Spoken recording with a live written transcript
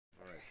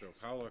So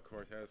Paulo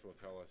Cortes will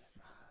tell us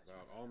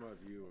about ALMA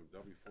view of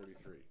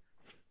W43.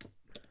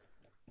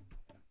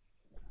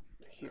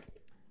 Here.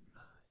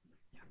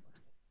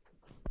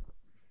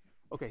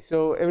 Okay,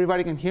 so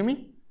everybody can hear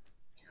me?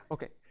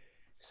 Okay.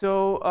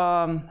 So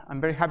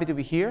I'm very happy to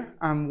be here.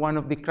 I'm one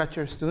of the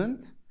Crutcher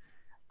students.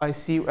 I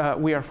see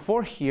we are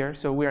 4 here,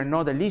 so we are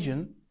not a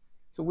legion.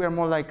 So we are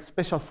more like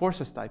special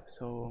forces type,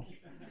 so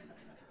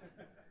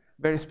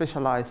very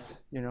specialized,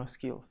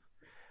 skills.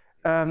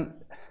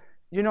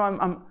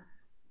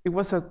 It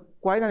was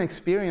quite an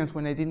experience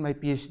when I did my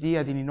PhD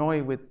at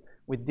Illinois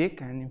with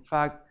Dick, and in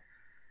fact,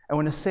 I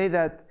want to say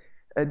that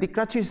Dick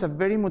Crutcher is a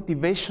very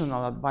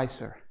motivational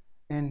advisor,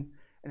 and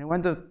I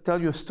want to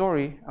tell you a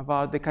story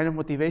about the kind of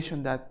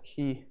motivation that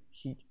he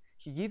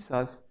gives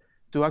us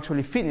to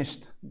actually finish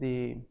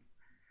the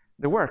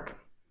work.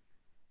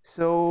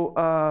 So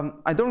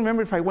I don't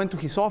remember if I went to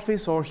his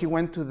office or he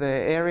went to the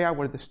area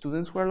where the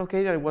students were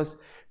located. I was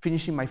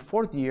finishing my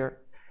 4th year,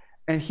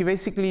 and he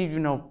basically,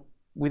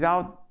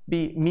 without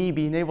me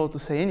being able to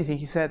say anything,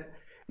 he said,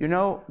 the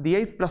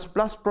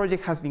 8++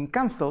 project has been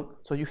canceled,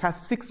 so you have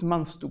 6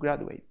 months to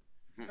graduate.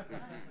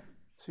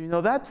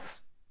 So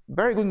that's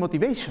very good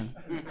motivation.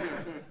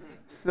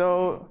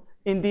 So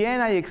in the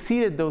end, I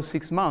exceeded those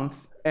 6 months,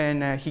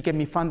 and he kept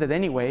me funded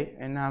anyway,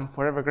 and I'm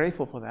forever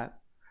grateful for that.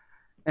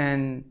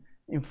 And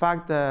in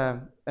fact,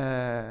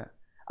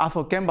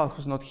 Athol Kemble,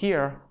 who's not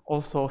here,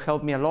 also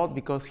helped me a lot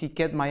because he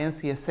kept my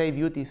NCSA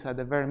duties at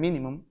the very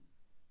minimum,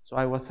 so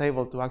I was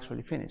able to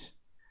actually finish.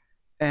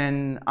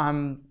 And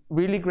I'm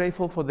really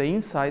grateful for the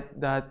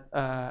insight that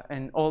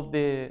and all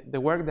the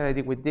work that I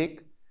did with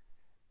Dick.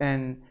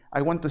 And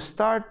I want to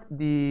start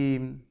the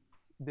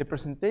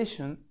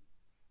presentation.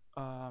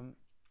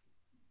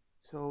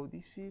 So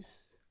this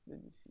is,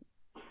 let me see.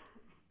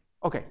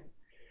 Okay,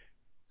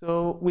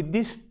 so with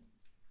this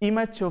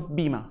image of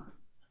BIMA.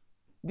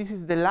 This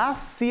is the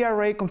last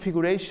CRA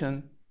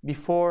configuration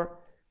before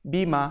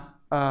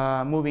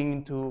BIMA moving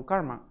into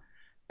Karma.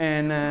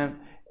 And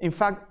in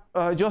fact,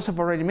 Joseph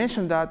already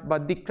mentioned that,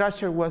 but Dick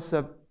Crutcher was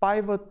a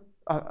pivot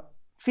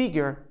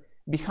figure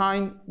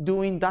behind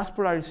doing dust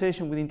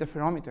polarization with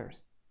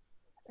interferometers.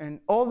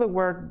 And all the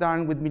work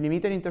done with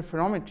millimeter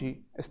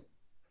interferometry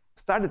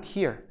started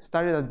here,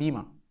 started at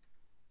BIMA.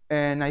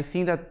 And I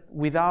think that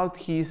without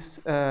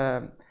his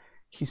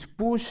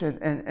push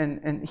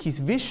and his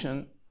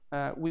vision,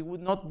 we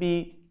would not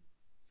be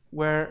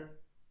where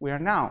we are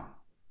now,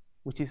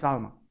 which is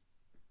ALMA.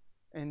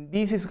 And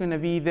this is going to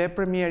be the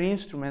premier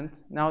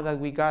instrument now that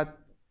we got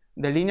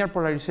the linear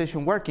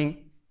polarization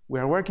working.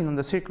 We are working on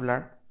the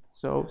circular,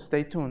 so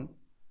stay tuned.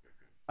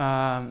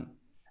 And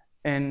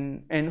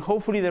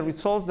hopefully the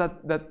results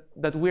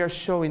that we are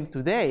showing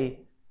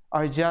today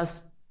are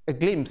just a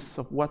glimpse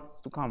of what's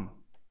to come.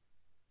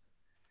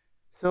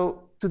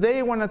 So today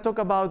I want to talk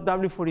about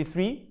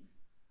W43.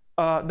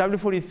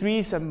 W43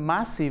 is a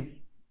massive,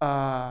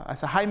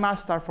 as a high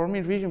mass star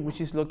forming region, which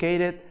is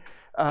located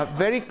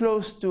very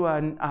close to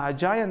a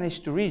giant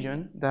H2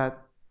 region that,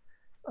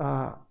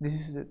 this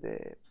is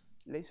the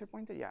laser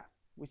pointer, yeah,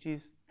 which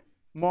is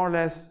more or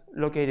less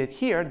located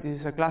here. This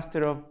is a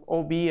cluster of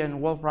OB and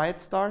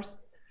Wolf-Rayet stars.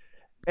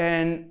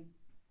 And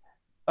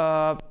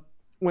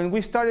when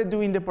we started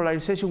doing the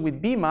polarization with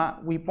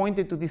BIMA, we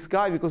pointed to this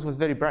guy because it was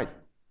very bright.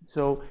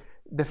 So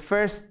the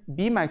first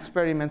BIMA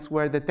experiments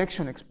were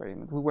detection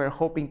experiments. We were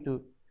hoping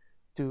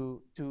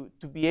to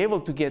be able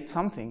to get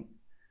something.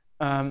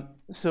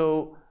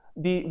 So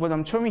what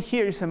I'm showing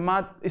here is a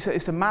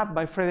map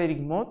by Frederick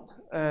Mott.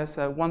 It's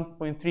a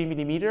 1.3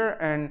 millimeter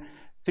and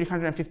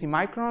 350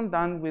 micron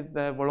done with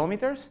the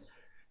volumeters.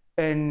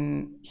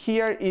 And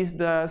here is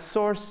the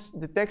source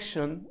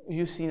detection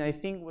using, I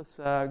think, was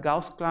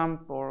Gauss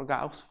clump or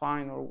Gauss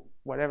fine or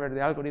whatever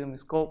the algorithm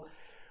is called,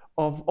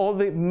 of all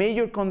the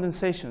major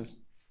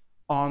condensations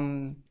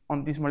on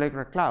this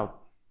molecular cloud.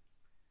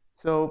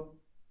 So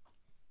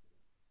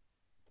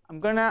I'm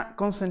going to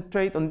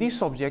concentrate on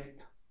this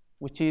object,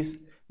 which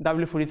is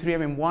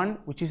W43MM1,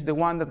 which is the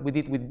one that we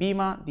did with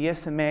BIMA, the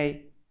SMA,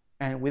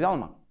 and with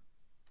ALMA.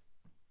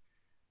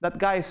 That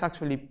guy is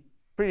actually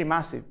pretty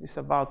massive. It's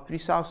about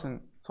 3,000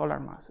 solar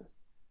masses.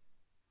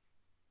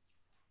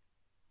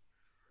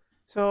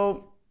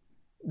 So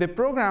the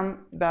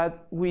program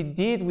that we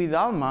did with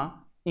ALMA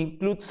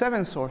includes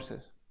 7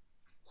 sources.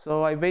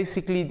 So I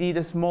basically did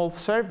a small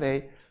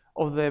survey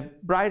of the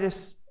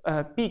brightest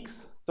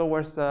peaks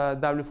towards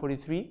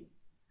W43.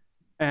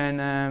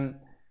 And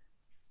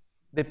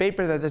the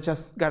paper that I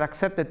just got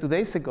accepted 2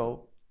 days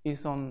ago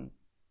is on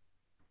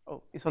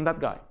that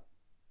guy.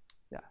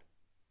 Yeah.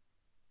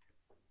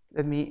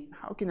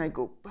 How can I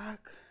go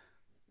back?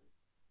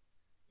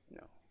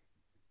 No.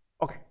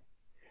 Okay.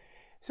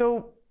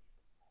 So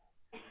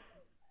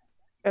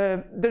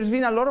there's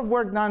been a lot of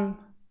work done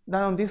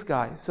on this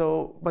guy.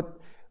 So, but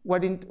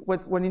what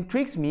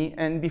intrigues me,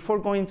 and before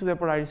going to the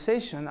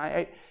polarization,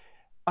 I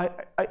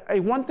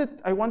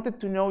wanted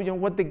to know,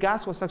 what the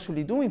gas was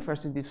actually doing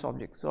first in this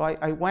object. So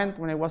I went,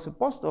 when I was a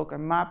postdoc,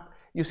 and mapped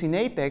using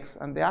APEX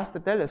and the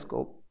ASTE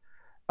telescope,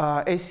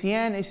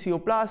 ACN,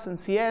 HCO+, and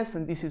CS,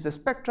 and this is the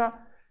spectra.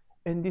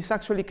 And this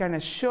actually kind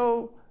of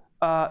show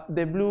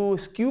the blue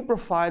skew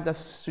profile that's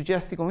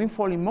suggestive of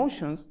infalling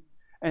motions.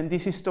 And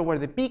this is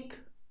toward the peak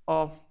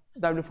of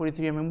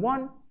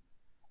W43mm1.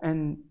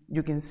 And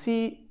you can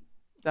see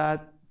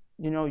that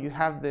you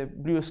have the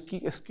blue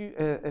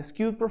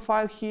skewed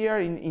profile here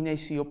in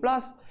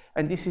HCO+,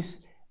 and this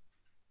is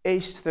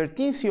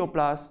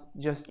H13CO+,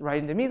 just right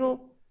in the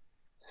middle.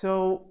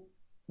 So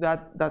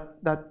that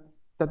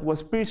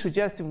was pretty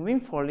suggestive of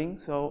infalling.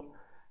 So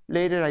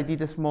later I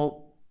did a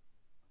small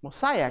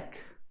mosaic,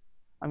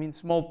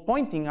 small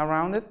pointing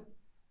around it,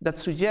 that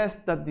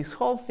suggests that this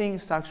whole thing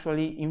is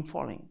actually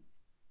infalling.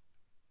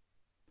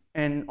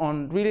 And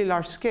on really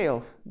large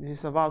scales, this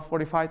is about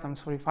 45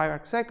 times 45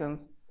 arc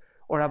seconds,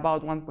 or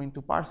about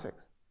 1.2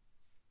 parsecs.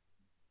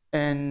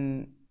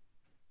 And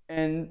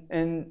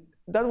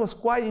that was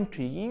quite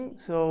intriguing.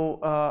 So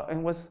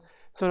and was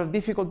sort of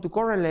difficult to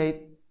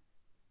correlate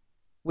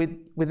with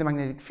the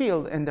magnetic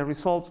field and the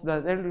results,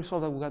 the early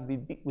result that we got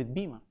with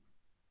BIMA.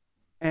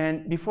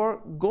 And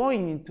before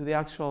going into the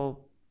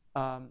actual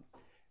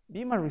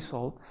BIMA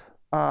results,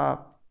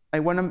 I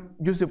want to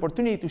use the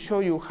opportunity to show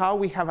you how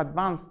we have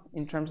advanced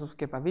in terms of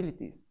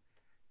capabilities.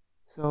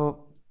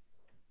 So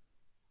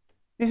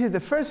this is the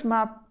first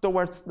map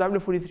towards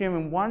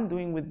W43mm1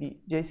 doing with the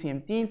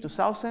JCMT in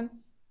 2000.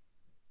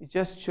 It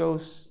just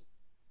shows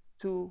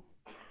 2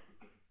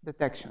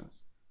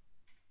 detections.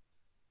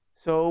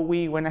 So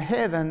we went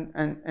ahead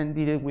and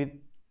did it with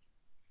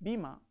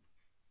BIMA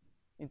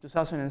in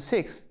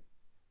 2006.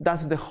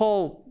 That's the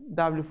whole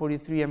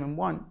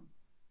W43mm1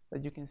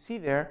 that you can see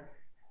there.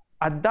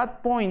 At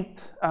that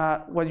point,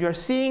 what you're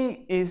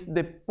seeing is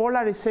the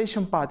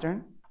polarization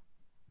pattern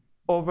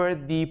over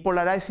the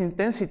polarized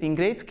intensity in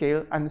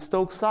grayscale, and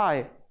Stokes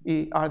psi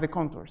are the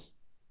contours.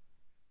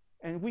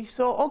 And we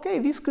saw, okay,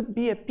 this could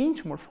be a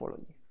pinch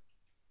morphology.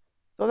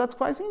 So that's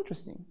quite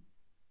interesting.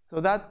 So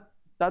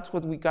that's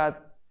what we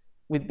got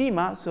with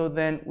BIMA. So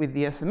then with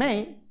the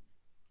SMA,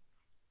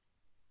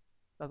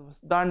 that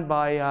was done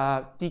by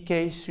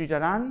TK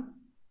Sridharan.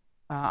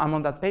 I'm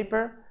on that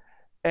paper.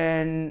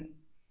 And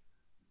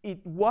it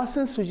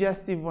wasn't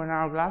suggestive of an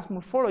hourglass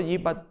morphology,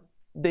 but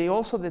they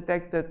also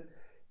detected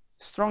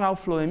strong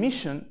outflow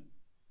emission.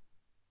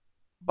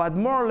 But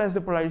more or less,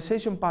 the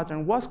polarization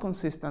pattern was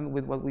consistent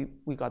with what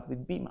we got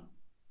with BIMA.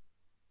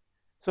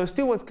 So it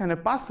still was kind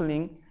of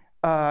puzzling,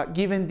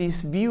 given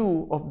this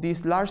view of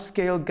this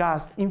large-scale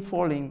gas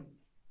infalling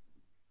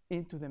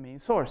into the main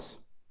source.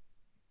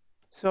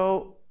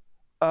 So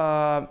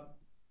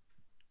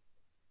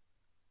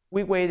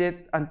we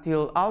waited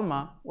until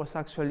ALMA was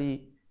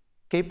actually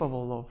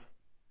capable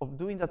of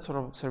doing that sort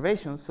of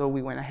observation. So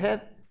we went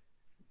ahead.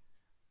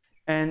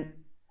 And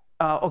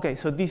okay,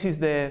 so this is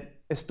the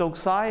Stokes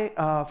psi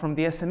from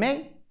the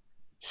SMA,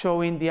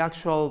 showing the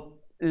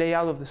actual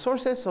layout of the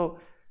sources. So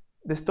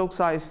the Stokes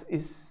psi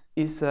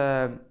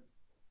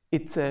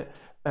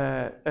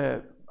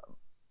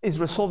is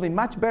resolving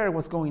much better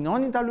what's going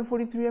on in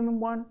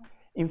W43mm1.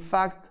 In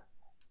fact,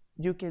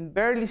 you can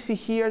barely see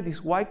here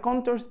these white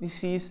contours.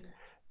 This is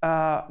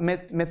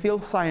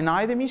methyl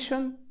cyanide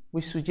emission,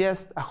 which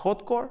suggests a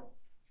hot core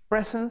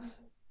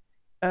presence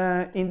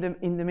in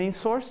the main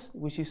source,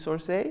 which is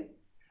source A.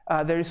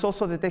 There is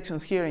also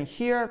detections here and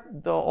here,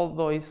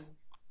 although it's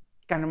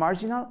kind of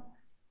marginal.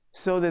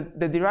 So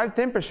the derived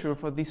temperature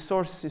for this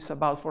source is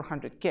about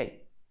 400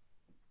 K.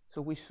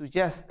 So we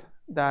suggest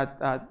that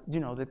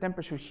the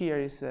temperature here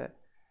is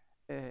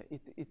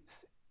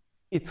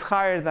it's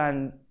higher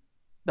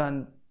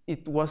than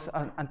it was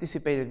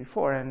anticipated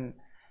before, and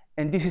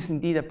this is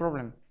indeed a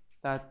problem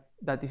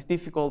that is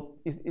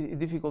difficult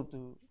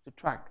to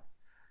track.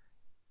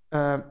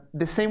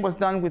 The same was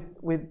done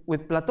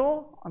with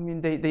Plateau. I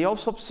mean, they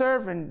also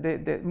observe, and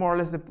more or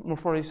less the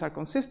morphologies are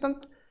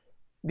consistent.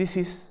 This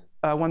is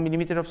 1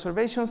 millimeter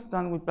observations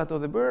done with Plateau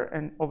de Boer,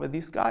 and over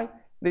this guy.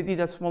 They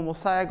did a small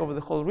mosaic over the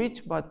whole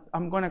ridge, but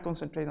I'm going to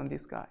concentrate on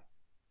this guy.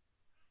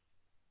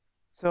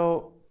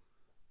 So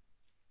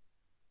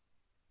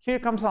here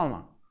comes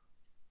ALMA,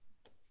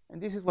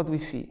 and this is what we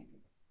see.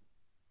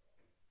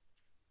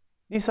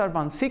 These are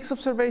band 6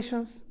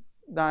 observations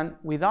done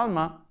with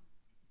ALMA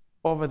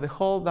over the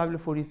whole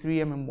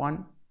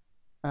W43mm1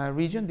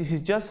 region. This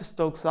is just a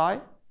Stokes psi.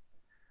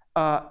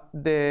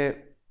 The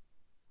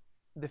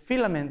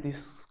filament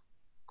is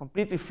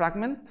completely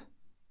fragment,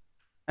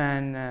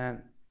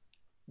 and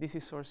this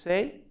is source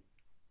A.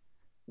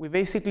 We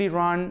basically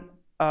run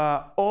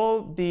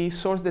all the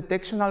source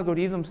detection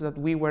algorithms that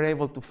we were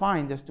able to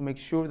find just to make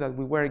sure that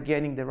we were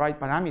getting the right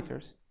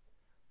parameters.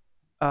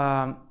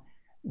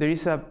 There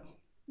is a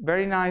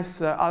very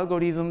nice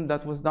algorithm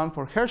that was done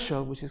for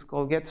Herschel, which is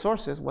called Get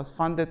Sources, was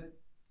funded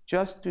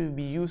just to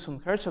be used on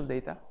Herschel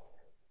data.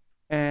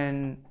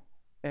 And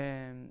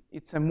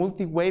it's a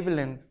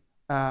multi-wavelength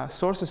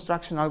source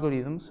extraction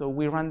algorithm. So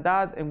we ran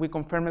that, and we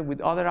confirm it with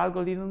other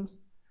algorithms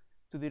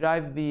to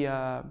derive the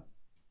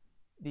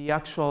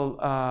actual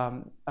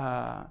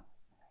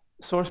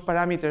source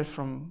parameters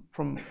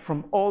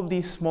from all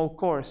these small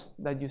cores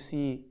that you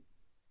see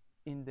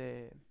in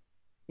the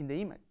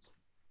image.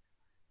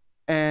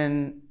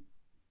 And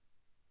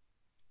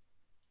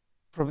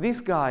from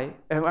this guy,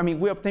 I mean,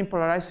 we obtain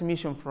polarized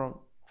emission for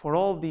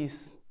all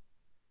this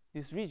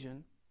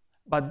region,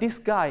 but this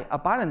guy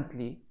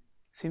apparently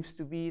seems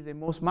to be the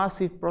most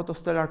massive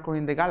protostellar core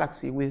in the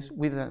galaxy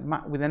with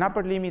an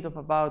upper limit of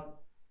about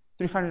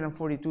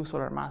 342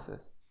 solar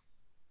masses.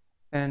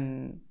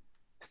 And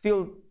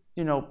still,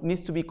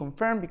 needs to be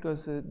confirmed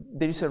because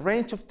there is a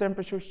range of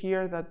temperature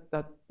here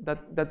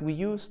that we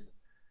used.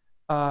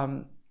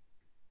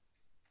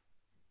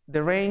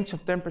 The range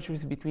of temperature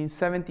is between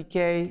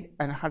 70K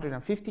and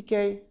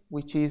 150K,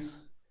 which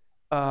is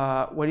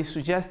what is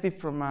suggested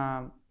from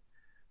a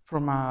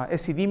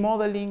SED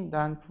modeling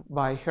done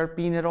by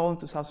Herpin et al. In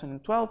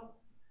 2012.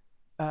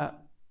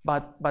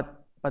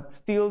 But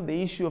still,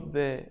 the issue of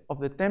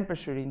the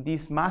temperature in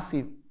these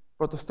massive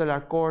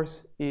protostellar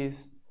cores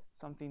is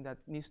something that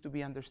needs to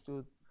be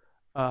understood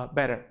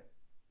better.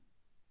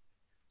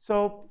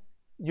 So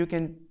you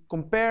can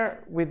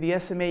compare with the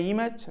SMA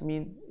image. I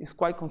mean, it's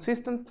quite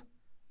consistent,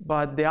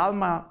 but the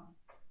ALMA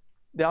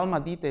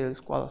detail is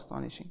quite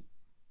astonishing.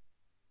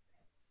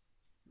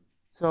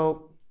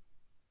 So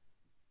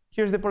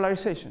here's the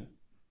polarization.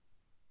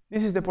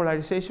 This is the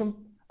polarization.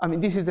 I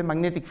mean, this is the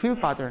magnetic field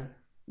pattern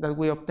that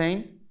we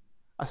obtain,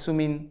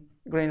 assuming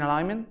grain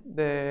alignment.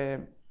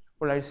 The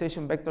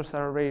polarization vectors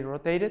are already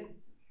rotated.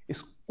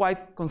 It's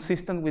quite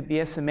consistent with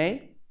the SMA.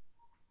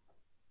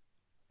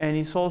 And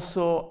it's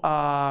also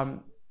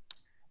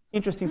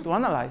interesting to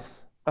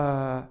analyze.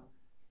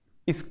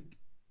 It's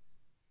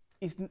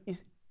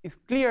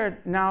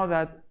clear now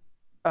that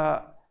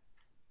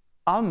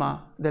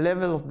ALMA, the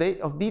level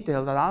of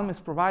detail that ALMA is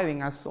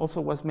providing, as also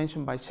was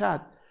mentioned by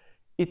Chad,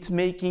 it's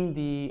making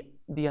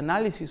the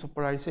analysis of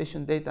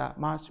polarization data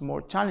much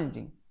more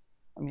challenging.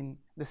 I mean,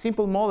 the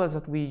simple models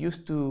that we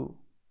used to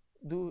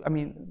do, I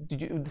mean,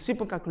 the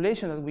simple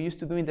calculation that we used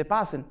to do in the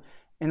past,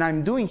 and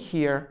I'm doing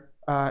here,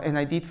 and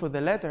I did for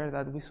the letter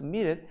that we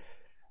submitted,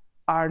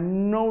 are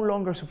no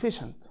longer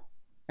sufficient.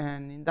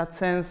 And in that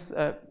sense,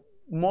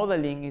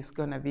 modeling is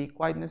going to be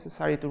quite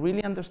necessary to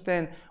really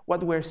understand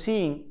what we're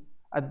seeing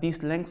at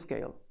these length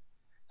scales.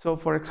 So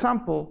for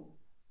example,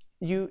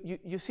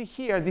 you see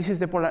here, this is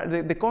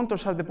the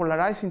contours are the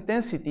polarized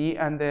intensity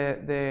and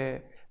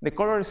the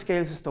color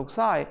scale is Stokes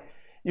I.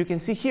 You can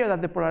see here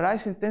that the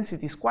polarized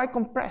intensity is quite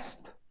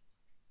compressed.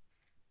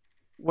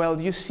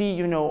 Well, you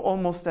see,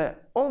 almost a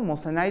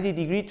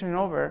 90-degree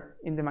turnover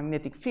in the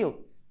magnetic field.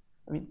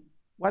 I mean,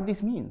 what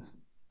this means,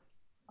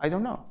 I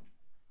don't know.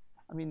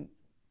 I mean,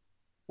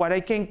 what I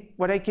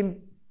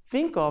can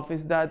think of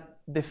is that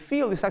the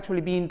field is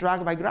actually being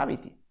dragged by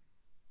gravity.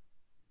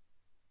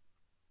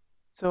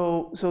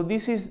 So to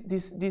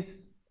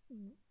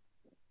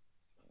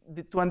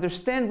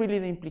understand really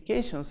the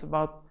implications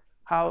about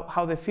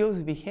how the field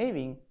is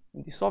behaving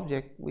in this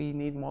object, we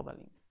need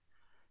modeling.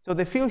 So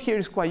the field here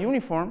is quite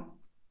uniform.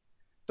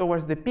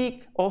 Towards the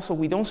peak, also,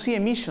 we don't see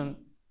emission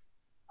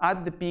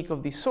at the peak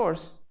of the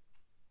source,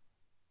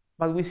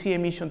 but we see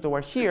emission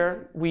toward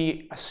here.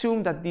 We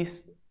assume that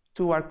these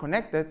two are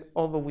connected,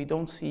 although we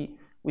don't see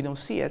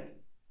it.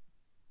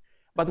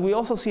 But we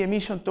also see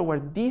emission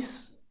toward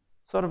this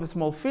sort of a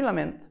small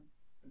filament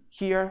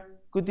here.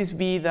 Could this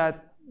be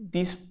that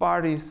this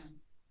part is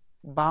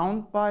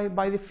bound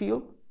by the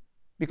field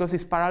because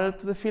it's parallel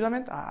to the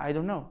filament? I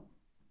don't know.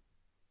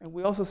 And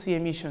we also see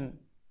emission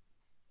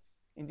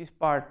in this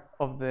part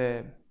of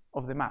the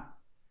map.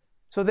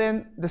 So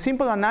then the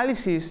simple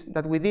analysis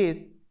that we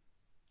did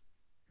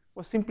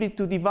was simply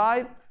to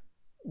divide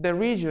the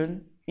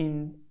region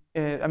in,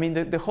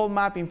 the whole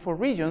map in 4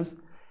 regions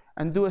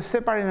and do a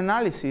separate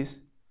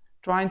analysis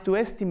trying to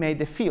estimate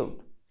the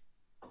field.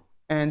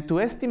 And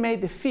to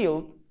estimate the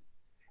field,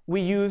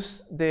 we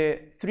use the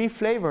 3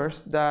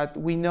 flavors that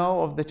we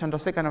know of the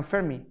Chandrasekhar and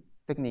Fermi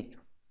technique.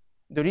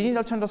 The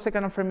original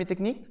Chandrasekhar and Fermi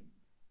technique,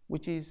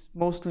 which is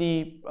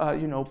mostly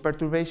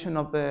perturbation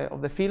of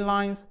the field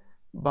lines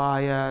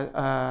by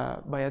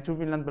a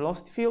turbulent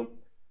velocity field.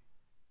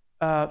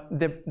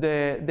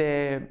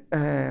 The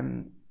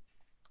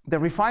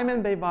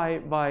refinement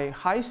by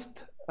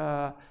Heiles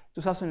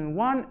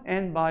 2001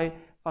 and by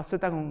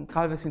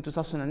Falsetta-Goncalves in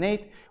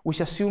 2008, which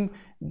assume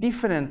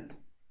different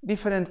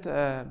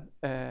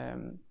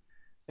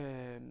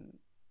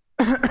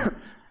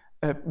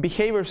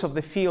behaviors of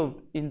the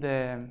field in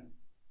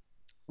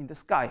the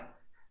sky.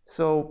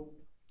 So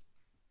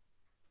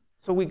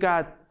we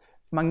got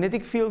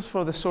magnetic fields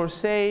for the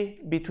source A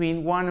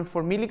between 1 and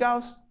 4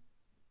 milligauss.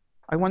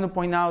 I want to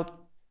point out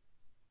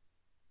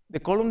the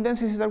column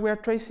densities that we are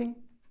tracing.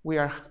 We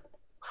are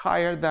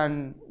higher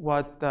than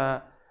what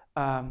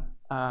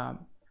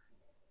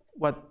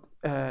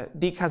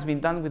Dick has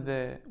been done with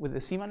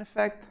the Seaman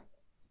effect.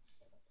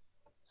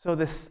 So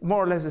this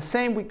more or less the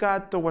same we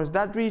got towards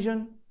that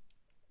region,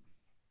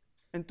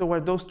 and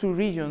toward those 2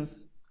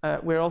 regions,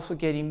 we're also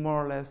getting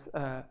more or less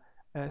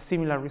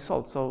similar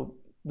results. So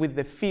with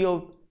the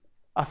field,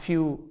 a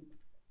few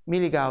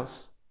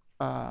milligauss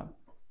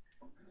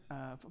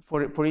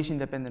for each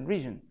independent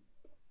region.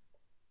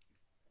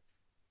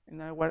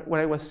 And what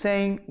I was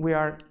saying, we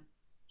are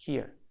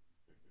here,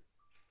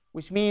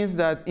 which means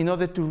that in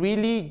order to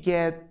really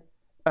get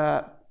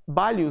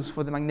values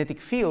for the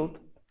magnetic field,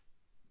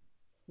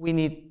 we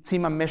need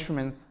SIMA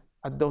measurements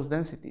at those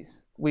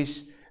densities,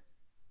 which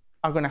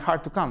are going to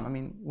hard to come. I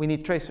mean, we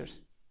need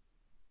tracers.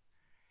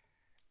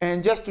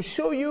 And just to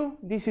show you,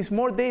 this is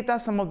more data,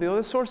 some of the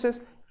other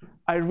sources.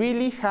 I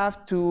really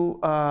have to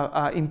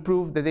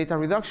improve the data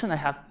reduction. I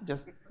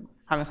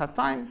haven't had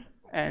time.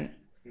 And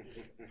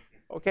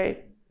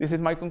okay, this is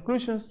my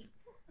conclusions.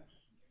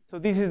 So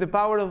this is the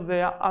power of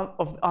the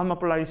ALMA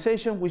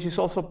polarization, which is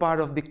also part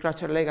of the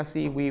Crutcher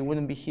legacy. We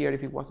wouldn't be here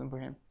if it wasn't for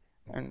him.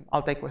 And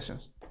I'll take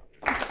questions.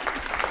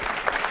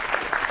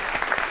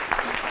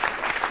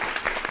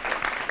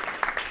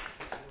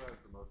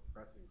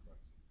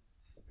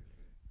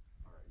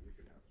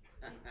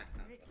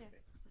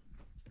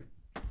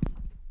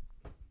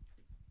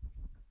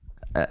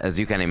 As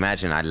you can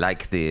imagine, I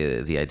like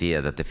the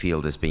idea that the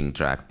field is being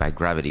dragged by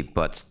gravity,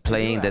 but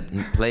playing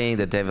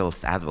the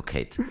devil's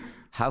advocate,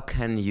 how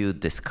can you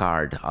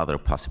discard other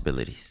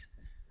possibilities?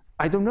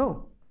 I don't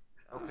know.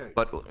 Okay.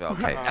 But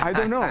okay. I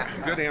don't know.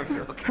 Good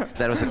answer.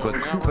 That was a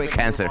quick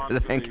answer.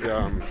 Thank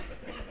you.